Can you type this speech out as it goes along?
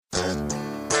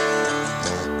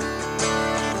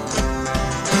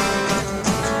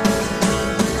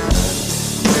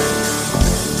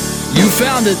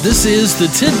found it. This is the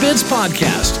Tidbits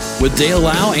Podcast with Dale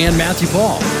Lau and Matthew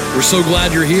Paul. We're so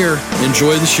glad you're here.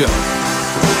 Enjoy the show.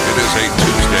 It is a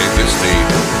Tuesday. This is the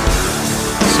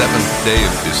 7th day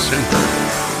of December.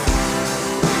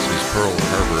 This is Pearl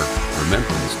Harbor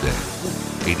Remembrance Day.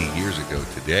 80 years ago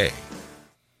today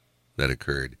that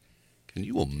occurred. Can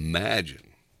you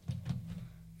imagine?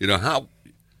 You know how...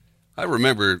 I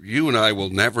remember you and I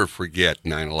will never forget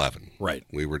 9/11. Right.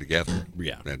 We were together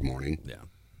that morning,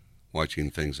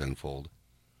 watching things unfold.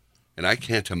 And I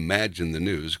can't imagine the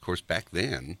news. Of course, back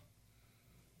then,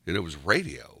 it was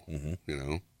radio,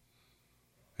 and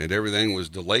everything was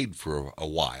delayed for a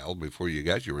while before you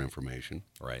got your information.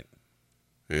 Right.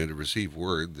 And to receive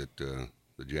word that the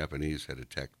Japanese had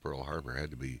attacked Pearl Harbor had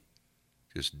to be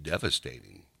just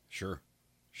devastating. Sure.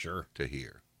 To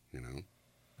hear,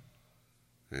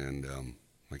 And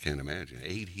I can't imagine.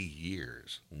 80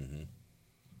 years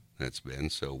that's been.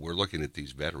 So we're looking at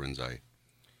these veterans. I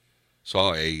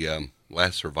saw a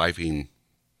last surviving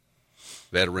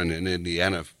veteran in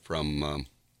Indiana from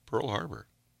Pearl Harbor.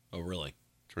 Oh, really?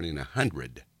 Turning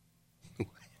 100.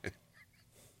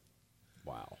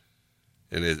 Wow.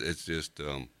 And it's just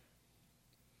an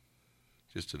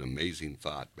amazing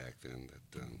thought back then,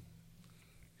 that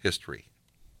history.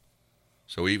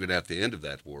 So even at the end of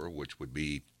that war, which would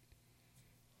be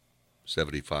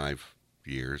 75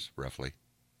 years, roughly,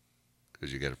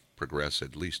 because you got to progress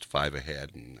at least 5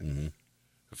 ahead, and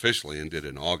officially ended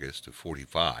in August of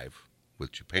 45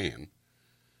 with Japan.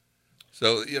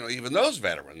 So, even those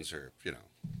veterans are,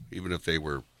 even if they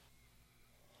were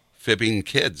fibbing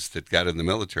kids that got in the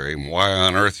military, and why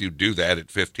on earth you do that at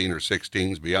 15 or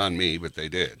 16 is beyond me, but they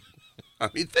did. I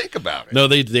mean, think about it. No,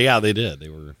 they did.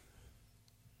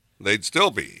 They'd still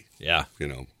be, Yeah.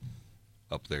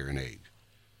 up there in age.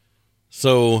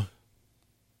 So,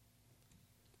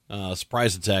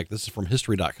 surprise attack. This is from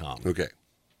History.com. Okay.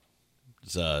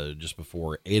 It's just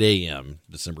before 8 a.m.,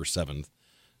 December 7th,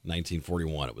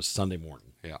 1941. It was Sunday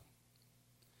morning. Yeah.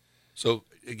 So,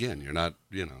 again, you're not,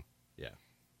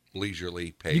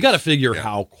 leisurely pace. You got to figure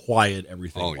how quiet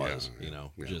everything was. Yeah.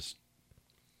 Just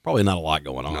probably not a lot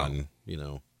going on.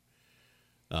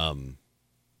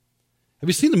 Have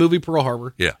you seen the movie Pearl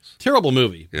Harbor? Yes. Terrible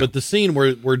movie, but the scene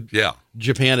where Yeah.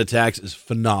 Japan attacks is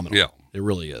phenomenal. Yeah. It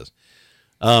really is.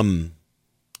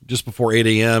 Just before 8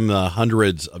 a.m.,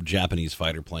 hundreds of Japanese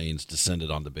fighter planes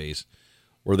descended on the base,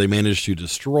 where they managed to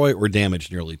destroy or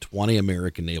damage nearly 20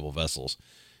 American naval vessels,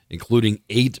 including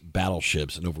 8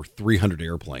 battleships and over 300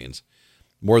 airplanes.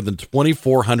 More than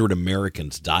 2,400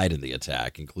 Americans died in the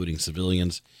attack, including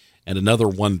civilians, and another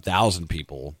 1,000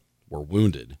 people were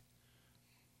wounded.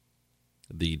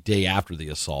 The day after the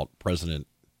assault, President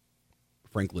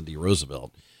Franklin D.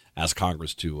 Roosevelt asked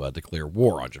Congress to declare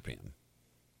war on Japan.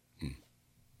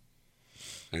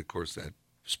 And, of course, that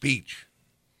speech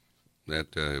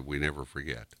that we never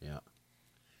forget. Yeah.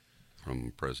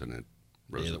 From President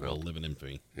Roosevelt. That will live in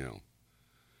infamy.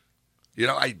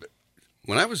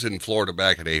 When I was in Florida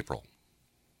back in April,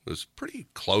 it was pretty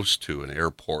close to an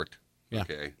airport. Yeah.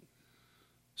 Okay.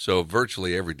 So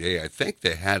virtually every day, I think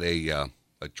they had a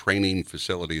training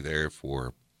facility there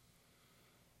for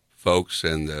folks,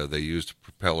 and they used a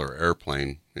propeller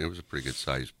airplane. It was a pretty good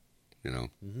size,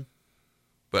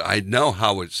 But I know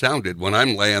how it sounded when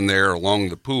I'm laying there along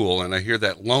the pool and I hear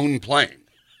that lone plane,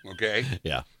 okay?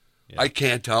 Yeah. I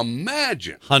can't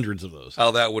imagine Hundreds of those.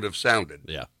 how that would have sounded.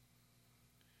 Yeah.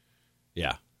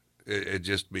 Yeah. It'd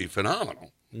just be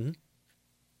phenomenal. Mm-hmm.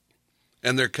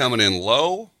 And they're coming in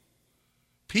low.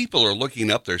 People are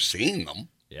looking up. They're seeing them.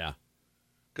 Yeah.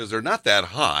 Because they're not that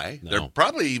high. No. They're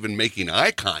probably even making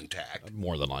eye contact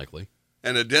More than likely.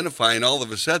 and identifying all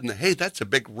of a sudden, hey, that's a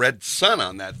big red sun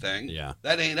on that thing. Yeah.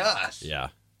 That ain't us. Yeah.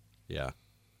 Yeah.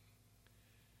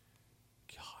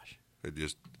 Gosh.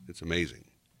 It's amazing.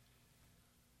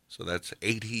 So that's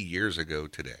 80 years ago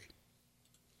today.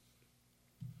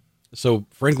 So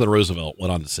Franklin Roosevelt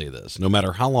went on to say this: no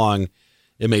matter how long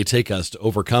it may take us to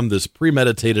overcome this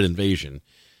premeditated invasion,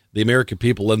 the American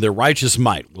people and their righteous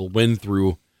might will win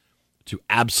through to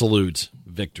absolute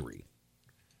victory.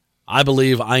 I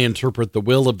believe I interpret the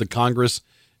will of the Congress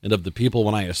and of the people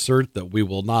when I assert that we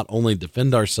will not only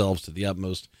defend ourselves to the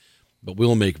utmost, but we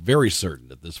will make very certain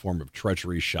that this form of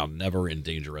treachery shall never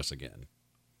endanger us again.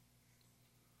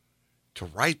 To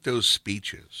write those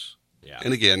speeches. Yeah.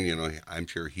 And again, I'm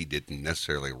sure he didn't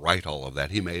necessarily write all of that.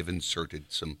 He may have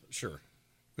inserted some. Sure.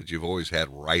 But you've always had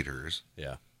writers.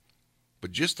 Yeah.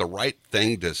 But just the right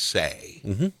thing to say,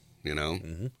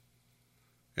 Mm-hmm.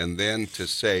 And then to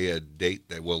say a date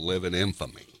that will live in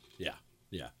infamy. Yeah.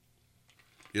 Yeah.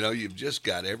 You've just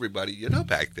got everybody,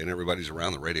 back then everybody's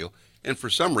around the radio. And for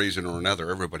some reason or another,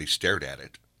 everybody stared at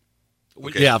it.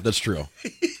 Okay. Yeah, that's true.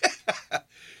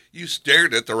 You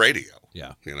stared at the radio.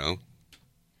 Yeah. You know?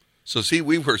 So, see,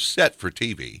 we were set for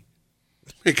TV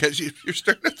because you're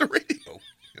staring at the radio.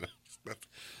 You know?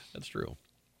 That's true.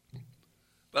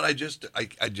 But I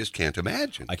just can't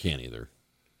imagine. I can't either.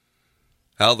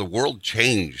 How the world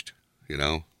changed, you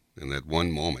know, in that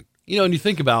one moment. You know, and you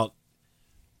think about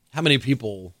how many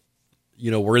people, you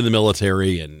know, were in the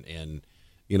military and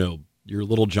you know, your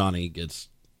little Johnny gets,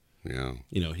 Yeah.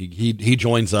 you know, he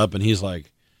joins up and he's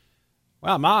like,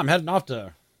 "Wow, Mom, I'm heading off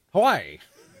to Hawaii."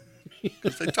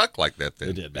 Because they talk like that then.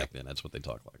 They did back then. That's what they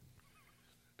talk like.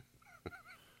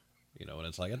 You know, and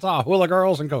it's like, it's all hula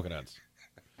girls and coconuts.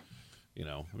 You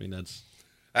know, I mean, that's...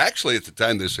 Actually, at the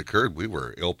time this occurred, we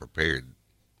were ill-prepared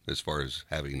as far as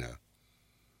having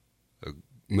a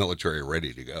military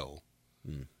ready to go.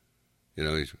 You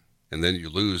know, and then you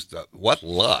lose what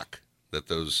luck that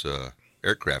those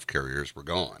aircraft carriers were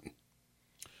gone.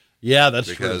 Yeah, that's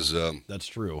because, true. That's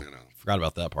true. You know. Forgot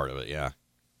about that part of it, yeah.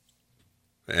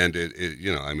 And it,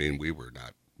 you know, I mean, we were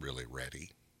not really ready.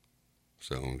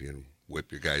 So, you know,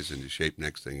 whip your guys into shape.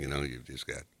 Next thing you know, you've just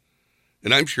got...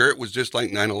 And I'm sure it was just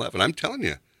like 9/11. I'm telling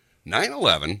you,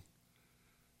 9/11,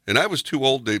 and I was too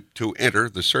old to enter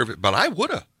the service, but I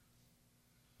would have.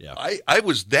 Yeah. I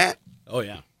was that. Oh,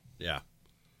 yeah. Yeah.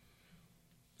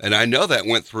 And I know that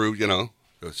went through, you know,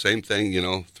 the same thing, you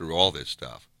know, through all this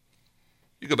stuff.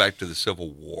 You go back to the Civil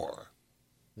War.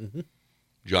 Mm-hmm.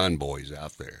 John Boy's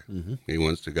out there. Mm-hmm. He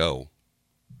wants to go.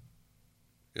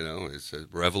 You know, it's a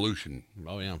revolution.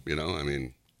 Oh, yeah. You know, I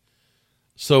mean.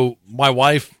 So my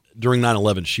wife, during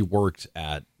 9/11, she worked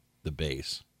at the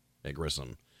base at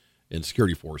Grissom in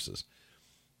security forces.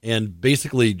 And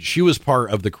basically, she was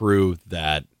part of the crew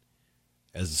that,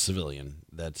 as a civilian,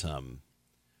 that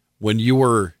when you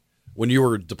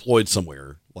were deployed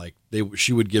somewhere, like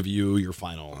she would give you your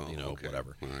final, Okay.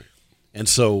 whatever. All right. And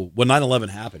so when 9/11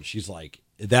 happened, she's like,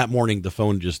 that morning the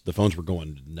phones were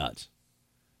going nuts.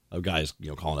 Of guys,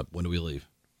 calling up, when do we leave?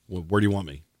 Where do you want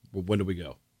me? When do we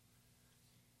go?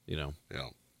 Yeah.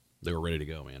 They were ready to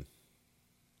go, man.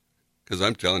 Because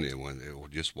I'm telling you, when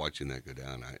just watching that go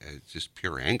down, it's just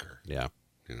pure anger. Yeah.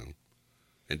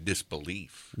 And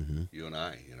disbelief. Mm-hmm. You and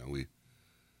I, we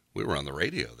were on the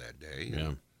radio that day.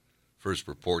 Yeah. First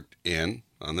report in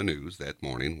on the news that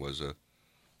morning was a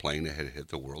plane that had hit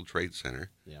the World Trade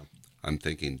Center. Yeah. I'm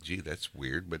thinking, gee, that's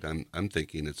weird, but I'm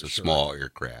thinking it's a Sure. small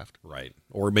aircraft. Right.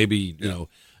 Or maybe,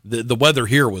 the weather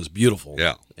here was beautiful.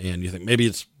 Yeah. And you think maybe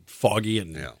it's foggy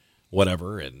and Yeah.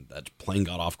 whatever, and that plane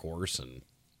got off course. And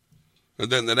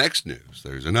then the next news,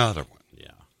 there's another one.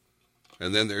 yeah.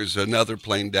 And then there's another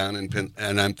plane down in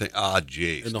and I'm thinking,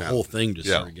 geez. And the whole thing just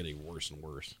started getting worse and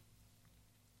worse.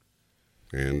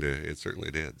 And it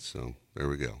certainly did. So there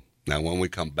we go. Now, when we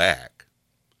come back,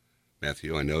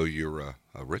 Matthew, I know you're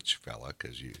a rich fella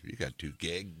because you got 2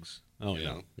 gigs. Oh,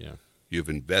 yeah. Yeah. You've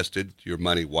invested your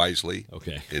money wisely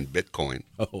Okay. in Bitcoin.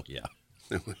 Oh, yeah.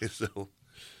 So,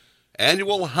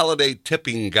 annual holiday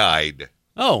tipping guide.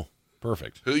 Oh,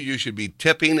 perfect. Who you should be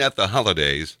tipping at the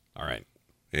holidays. All right.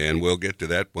 And we'll get to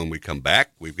that when we come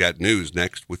back. We've got news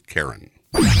next with Karen.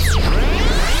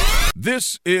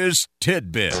 This is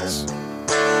Tidbits.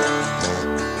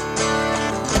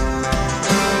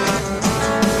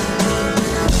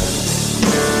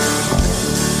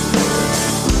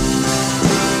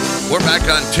 We're back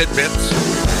on Tidbits,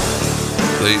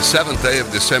 the 7th day of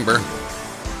December,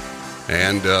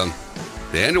 and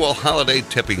the annual holiday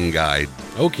tipping guide.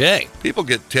 Okay. People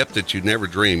get tipped that you'd never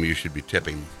dream you should be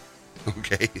tipping.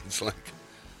 Okay? It's like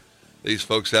these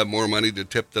folks have more money to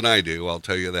tip than I do, I'll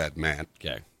tell you that, Matt.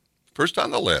 Okay. First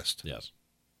on the list, Yes.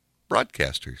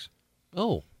 broadcasters.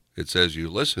 Oh, It says you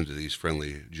listen to these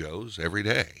friendly Joes every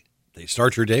day. they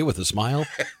start your day with a smile.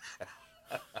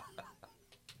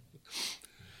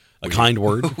 A kind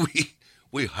word.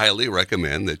 We highly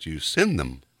recommend that you send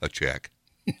them a check.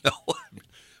 No,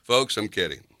 folks, I'm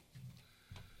kidding.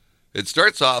 It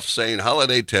starts off saying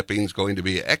holiday tipping is going to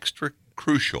be extra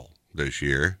crucial this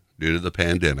year due to the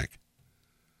pandemic.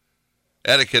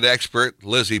 Etiquette expert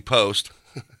Lizzie Post,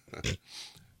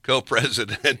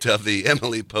 co-president of the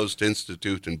Emily Post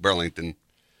Institute in Burlington,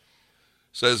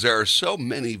 says there are so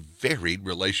many varied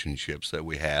relationships that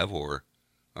we have or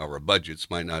our budgets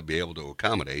might not be able to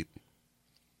accommodate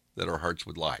that our hearts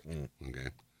would like. Okay.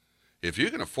 If you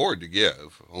can afford to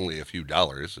give only a few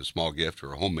dollars, a small gift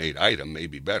or a homemade item may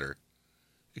be better,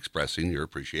 expressing your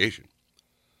appreciation.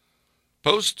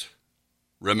 Post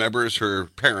remembers her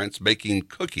parents baking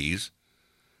cookies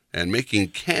and making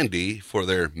candy for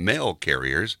their mail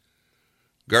carriers,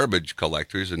 garbage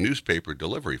collectors, and newspaper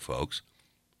delivery folks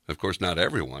Of course, not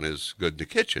everyone is good in the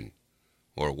kitchen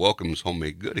or welcomes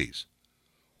homemade goodies.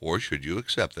 Or should you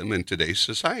accept them in today's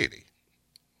society?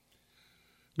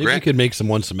 Maybe you could make some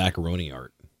macaroni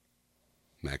art.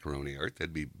 Macaroni art,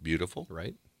 that'd be beautiful.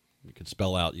 Right? You could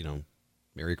spell out,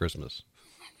 Merry Christmas.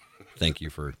 Thank you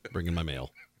for bringing my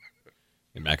mail.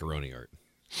 In macaroni art.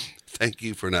 Thank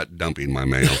you for not dumping my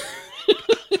mail.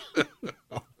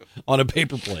 On a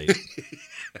paper plate.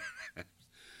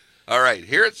 All right,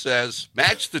 here it says,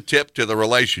 match the tip to the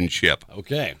relationship.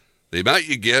 Okay. The amount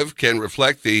you give can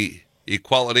reflect the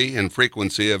equality and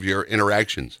frequency of your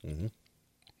interactions. Mm-hmm.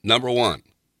 Number 1,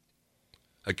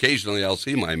 occasionally I'll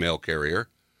see my mail carrier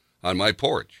on my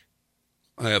porch.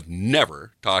 I have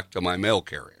never talked to my mail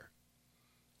carrier.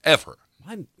 Ever.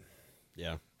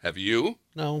 Yeah. Have you?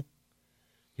 No.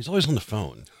 He's always on the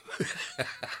phone.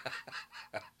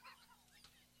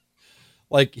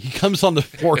 Like, he comes on the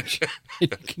porch.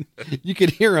 You can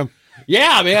hear him.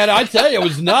 Yeah, man, I tell you, it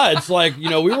was nuts. Like, we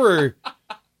were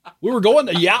going,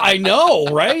 yeah, I know,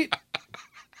 right?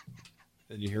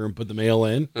 And you hear him put the mail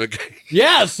in. Okay.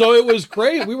 Yeah, so it was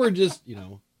great. We were just,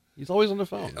 he's always on the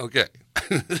phone. Okay.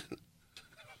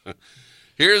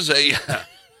 Here's a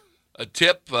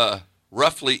tip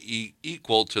roughly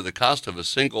equal to the cost of a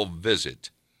single visit.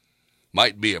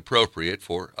 Might be appropriate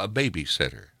for a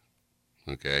babysitter.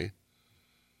 Okay.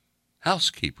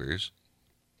 Housekeepers,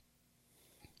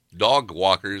 dog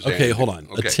walkers. Okay, hold on.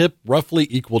 Okay. A tip roughly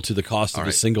equal to the cost of All a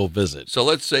right. single visit. So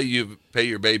let's say you pay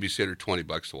your babysitter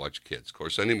 $20 to watch kids. Of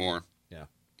course, anymore. Yeah.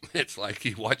 It's like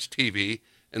you watch TV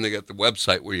and they got the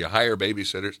website where you hire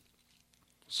babysitters.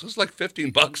 So it's like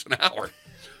 $15 an hour.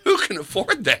 Who can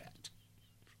afford that?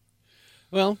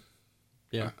 Well,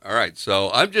 yeah. All right. So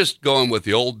I'm just going with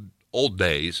the old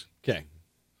days. Okay.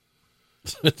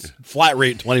 It's flat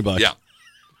rate $20. Yeah.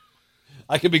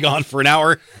 I could be gone for an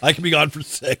hour. I could be gone for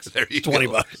 6. There you $20.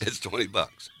 go. It's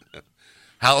 $20.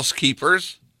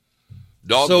 Housekeepers,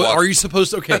 dog So walk- are you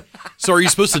supposed to? Okay. So are you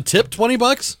supposed to tip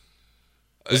 $20?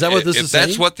 Is that what this if is saying?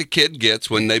 that's what the kid gets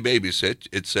when they babysit,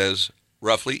 it says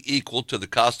roughly equal to the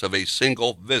cost of a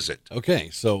single visit. Okay.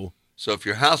 So So if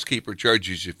your housekeeper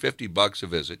charges you $50 a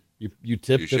visit, you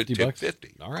tip you $50? should tip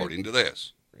 $50, All right. according to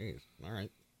this. Jeez. All right.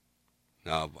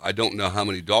 Now, I don't know how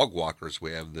many dog walkers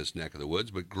we have in this neck of the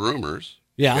woods, but groomers,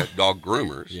 Yeah. we got dog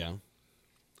groomers, Yeah.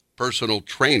 personal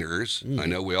trainers, I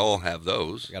know we all have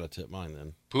those. I got to tip mine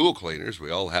then. Pool cleaners,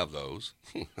 we all have those.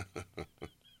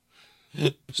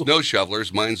 Snow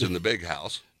shovelers, mine's in the big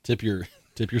house. Tip your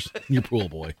pool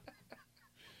boy.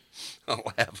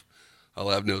 I'll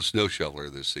have no snow shoveler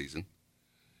this season.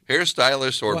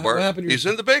 Hairstylist or What barber, happened to your- he's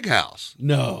in the big house.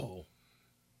 No.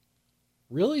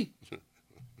 Really?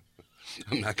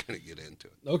 I'm not going to get into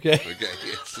it. Okay. Okay,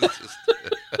 it's just,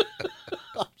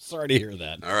 I'm sorry to hear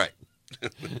that. all right.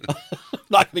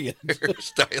 Not going to get into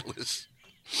it.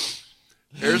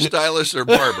 Hairstylists or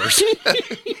barbers.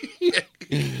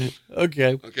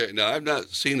 Okay. Okay, now I've not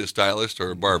seen a stylist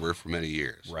or a barber for many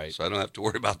years, Right. So I don't have to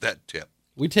worry about that tip.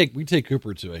 We take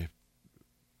Cooper to a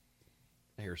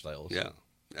hairstylist. Yeah,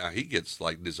 now he gets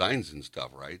like designs and stuff,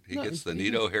 right? He No, gets the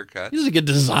Nito haircut. He doesn't get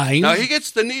designs. No, he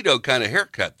gets the Nito kind of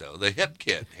haircut though, the hip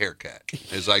kid haircut,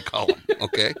 as I call him.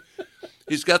 Okay,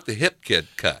 he's got the hip kid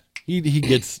cut. He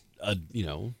gets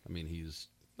he's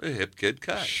The hip kid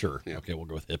cut. sure. Yeah. Okay, we'll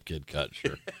go with hip kid cut.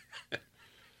 Sure.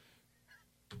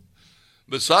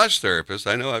 Massage therapists,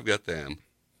 I know I've got them.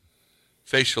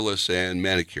 Facialists and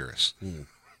manicurists.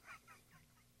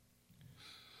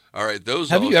 All right, those.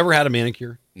 Have all- you ever had a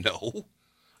manicure? No,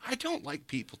 I don't like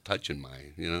people touching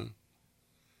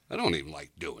I don't even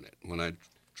like doing it. When I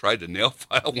tried to nail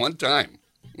file one time,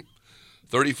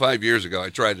 35 years ago, I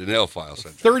tried to nail file.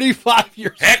 Said, 35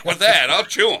 years. heck with that, I'll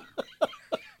chew them.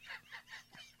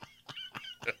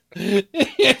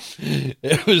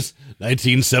 It was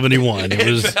 1971.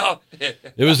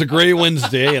 It was a gray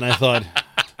Wednesday, and I thought,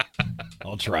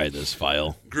 I'll try this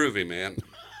file. Groovy, man.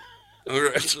 All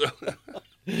right, so,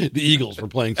 The Eagles were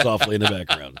playing softly in the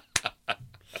background.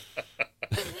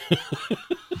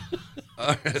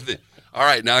 all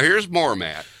right, now here's more,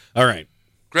 Matt. All right.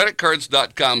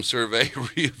 Creditcards.com survey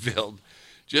revealed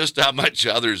just how much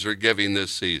others are giving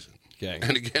this season. Okay.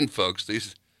 And again, folks,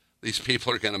 these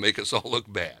people are going to make us all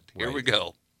look bad. Here we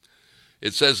go.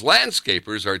 It says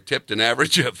landscapers are tipped an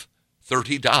average of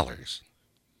 $30,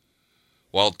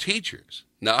 while teachers.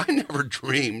 Now, I never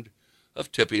dreamed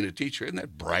of tipping a teacher. Isn't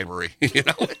that bribery?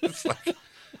 It's like,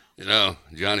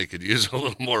 Johnny could use a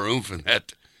little more oomph in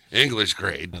that English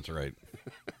grade. That's right.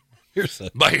 Here's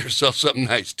a. Buy yourself something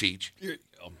nice, teach. Here you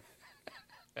go.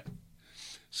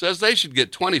 Says they should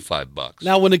get $25.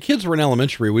 Now, when the kids were in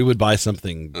elementary, we would buy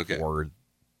something Okay. for,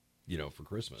 for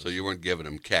Christmas. So you weren't giving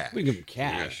them cash. We give them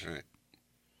cash. Okay, right.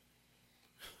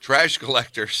 Trash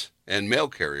collectors and mail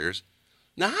carriers.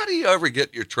 Now, how do you ever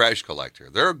get your trash collector?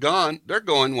 They're gone. They're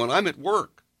going when I'm at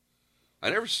work. I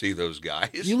never see those guys.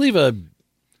 You leave a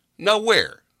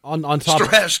Nowhere. on top.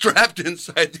 Strapped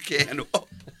inside the can. Oh,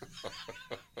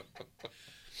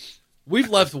 We've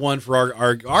left one for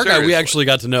our guy. We Seriously. actually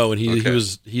got to know, and Okay.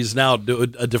 he's now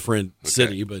a different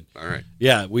city. But all right.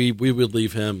 yeah, we would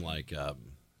leave him like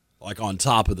on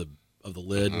top of the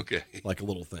lid, Okay. like a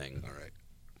little thing. All right.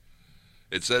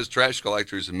 It says trash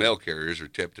collectors and mail carriers are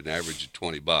tipped an average of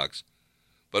 $20,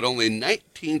 but only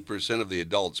 19% of the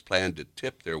adults plan to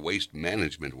tip their waste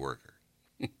management worker.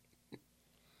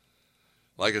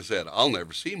 Like I said, I'll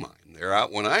never see mine. They're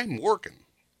out when I'm working.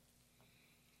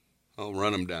 I'll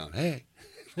run them down. Hey.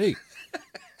 Hey, a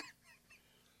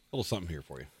little something here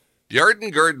for you. Yard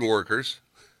and garden workers,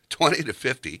 20 to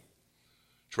 50.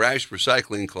 Trash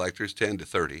recycling collectors, 10 to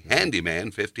 30.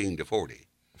 Handyman, 15 to 40.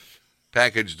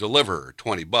 Package deliverer,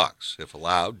 $20. If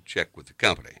allowed, check with the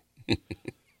company.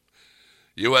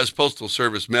 U.S. Postal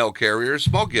Service mail carriers,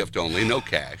 small gift only, no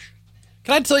cash.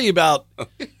 Can I tell you about?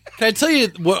 Can I tell you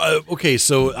what? Okay,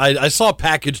 so I saw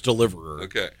package deliverer,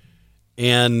 Okay.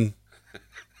 and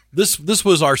this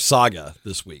was our saga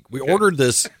this week. We ordered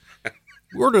this.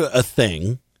 We ordered a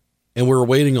thing, and we were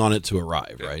waiting on it to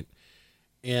arrive, right?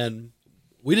 And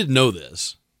we didn't know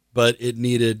this, but it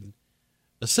needed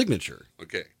a signature.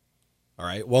 Okay. All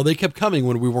right. Well, they kept coming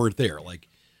when we weren't there, like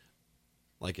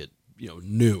at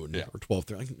noon or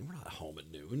 12:30. Like, we're not home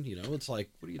at noon. It's like,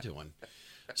 what are you doing?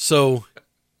 So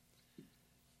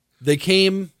they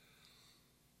came.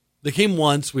 They came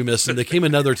once, we missed them. They came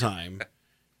another time,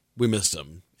 we missed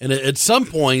them. And at some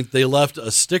point, they left a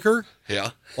sticker,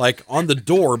 Yeah. like on the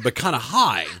door, but kind of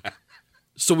high,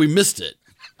 so we missed it.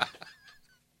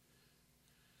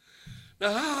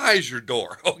 Now, how high is your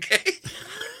door? Okay.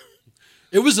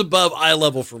 It was above eye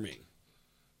level for me.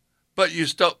 But you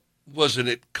still, wasn't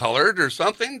it colored or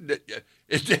something?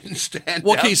 It didn't stand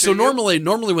Well, out okay, to so you?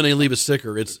 normally when they leave a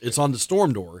sticker, it's on the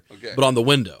storm door, Okay. but on the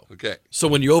window. Okay. So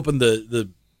when you open the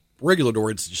regular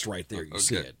door, it's just right there. You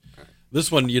see Okay. it.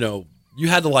 This one, you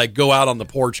had to like go out on the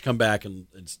porch, come back, and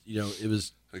it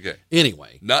was Okay.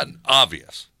 anyway. Not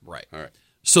obvious. Right. All right.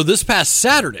 So this past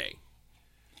Saturday,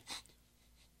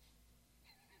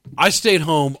 I stayed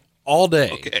home all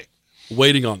day Okay.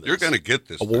 waiting on this. You're going to get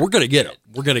this. Oh, well, we're going to get it.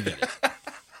 We're going to get it.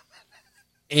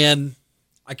 And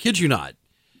I kid you not,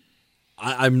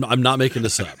 I'm not making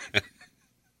this up.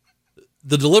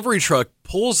 The delivery truck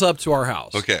pulls up to our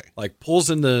house. Okay. Like pulls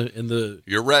in the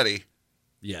You're ready.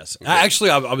 yes. Actually,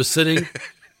 I was sitting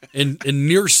in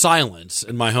near silence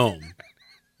in my home,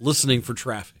 listening for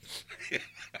traffic.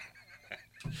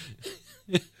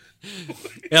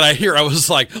 And I was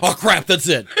like, oh crap, that's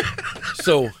it.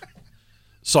 So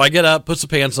I get up, put some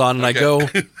pants on, and I go.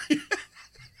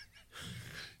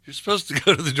 You're supposed to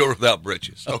go to the door without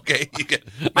britches. Okay. You can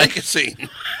make a scene.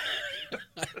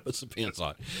 Put some pants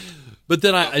on. But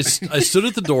then I stood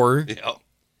at the door Yeah.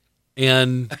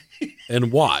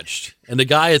 and watched. And the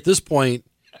guy at this point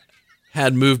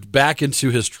had moved back into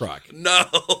his truck. No.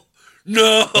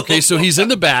 No. Okay, so he's in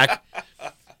the back.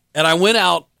 And I went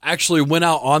out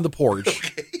on the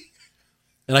porch.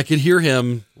 And I could hear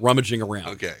him rummaging around.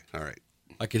 Okay. All right.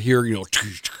 I could hear,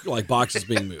 like boxes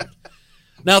being moved.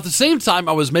 Now, at the same time,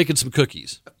 I was making some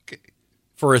cookies Okay.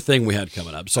 for a thing we had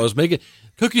coming up. So I was making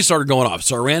cookies, started going off.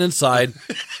 So I ran inside,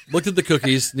 looked at the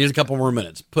cookies, needed a couple more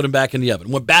minutes, put them back in the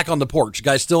oven, went back on the porch.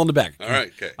 Guy's still in the back. All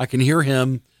right. Okay. I can hear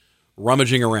him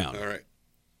rummaging around. All right.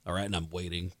 All right, and I'm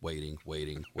waiting.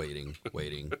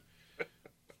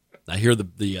 I hear the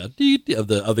deet of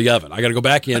the oven. I got to go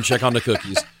back in, check on the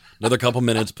cookies. Another couple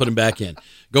minutes, put him back in.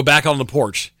 Go back on the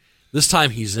porch. This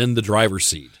time he's in the driver's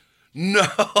seat. No.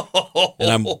 And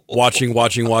I'm watching,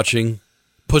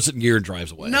 puts it in gear and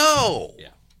drives away. No. Yeah.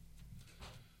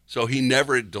 So he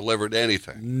never delivered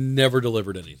anything Never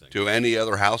delivered anything. to any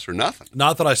other house or nothing.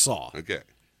 Not that I saw. Okay.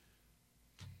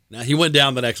 Now, he went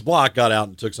down the next block, got out,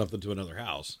 and took something to another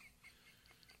house.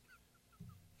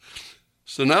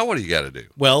 So now what do you got to do?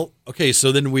 Well, okay,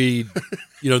 so then we,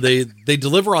 they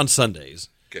deliver on Sundays.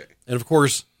 Okay. And, of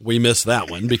course, we miss that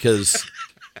one because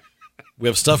we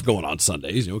have stuff going on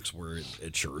Sundays, because we're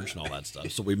at church and all that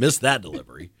stuff. So we missed that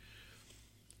delivery.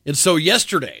 And so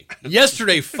yesterday,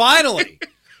 finally,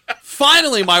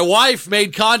 my wife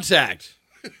made contact.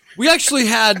 We actually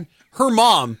had her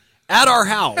mom at our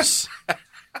house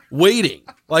waiting.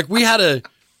 Like we had to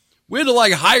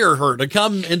like hire her to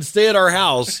come and stay at our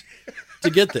house to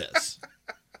get this.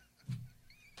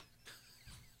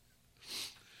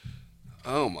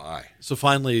 Oh my. So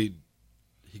finally,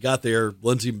 he got there.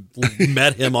 Lindsay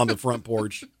met him on the front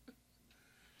porch.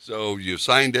 So you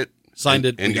signed it. Signed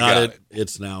it. And we you got it.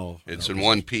 It's now. It's in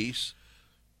one piece.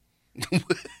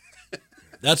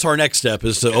 That's our next step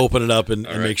is to open it up and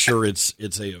right. make sure it's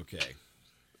A-okay.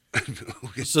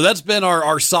 So that's been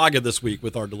our saga this week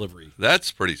with our delivery.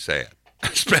 That's pretty sad,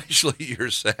 especially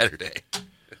your Saturday.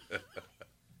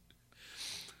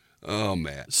 Oh,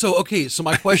 man. So, okay, so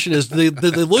my question is, they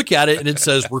look at it and it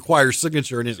says requires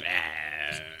signature, and it's,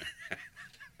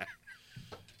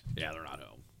 yeah, they're not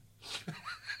home.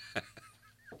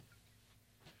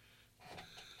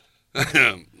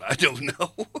 I don't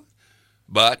know.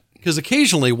 But Because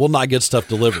occasionally we'll not get stuff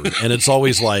delivered, and it's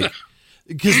always like,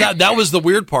 because that was the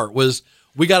weird part, was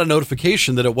we got a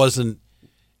notification that it wasn't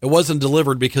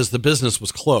delivered because the business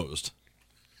was closed.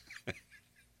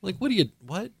 Like,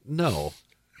 what? No.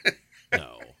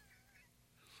 No.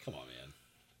 Come on, man.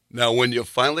 now, when you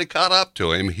finally caught up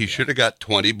to him, he should have got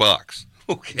 $20.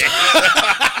 Okay.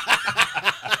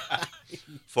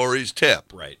 For his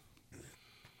tip. Right.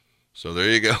 So there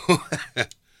you go.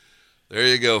 There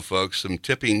you go, folks. Some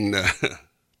tipping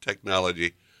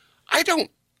technology. I don't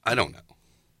know.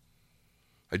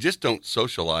 I just don't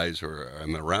socialize or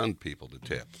I'm around people to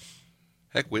tip.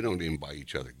 Heck, we don't even buy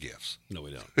each other gifts. No,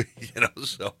 we don't.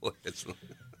 So it's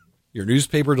Your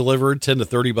newspaper delivered, $10 to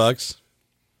 $30.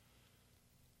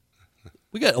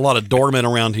 We got a lot of doormen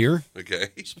around here. okay.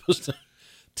 Supposed to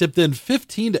tip in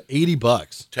 $15 to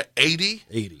 $80. To 80?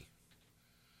 80.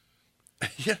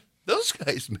 Yeah, those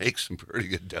guys make some pretty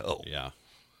good dough. Yeah.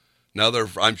 Now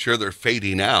I'm sure they're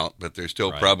fading out, but they're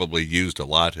still Right. probably used a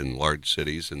lot in large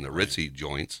cities and the ritzy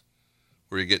joints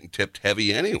where you're getting tipped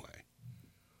heavy anyway.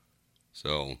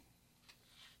 So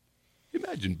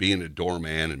imagine being a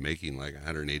doorman and making like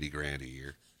 $180,000 a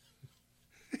year.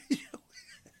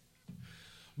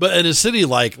 But in a city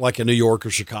like a New York or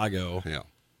Chicago Yeah,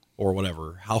 or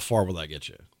whatever, how far will that get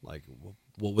you? Like,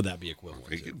 what would that be I equivalent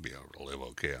think to? you'd be able to live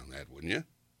okay on that, wouldn't you?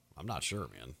 I'm not sure,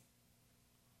 man.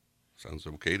 Sounds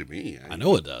okay to me. I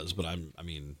know it does, but I don't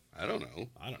know. I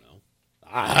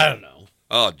don't know.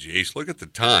 Oh, jeez, look at the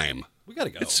time. We got to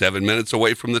go. It's 7 minutes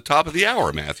away from the top of the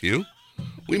hour, Matthew.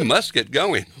 We must get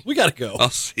going. We got to go. I'll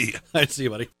see you. All right, see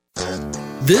you, buddy.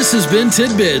 This has been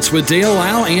Tidbits with Dale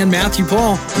Lau and Matthew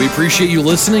Paul. We appreciate you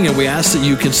listening, and we ask that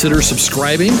you consider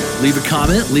subscribing, leave a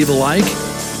comment, leave a like,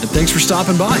 and thanks for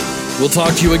stopping by. We'll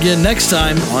talk to you again next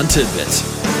time on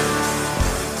Tidbits.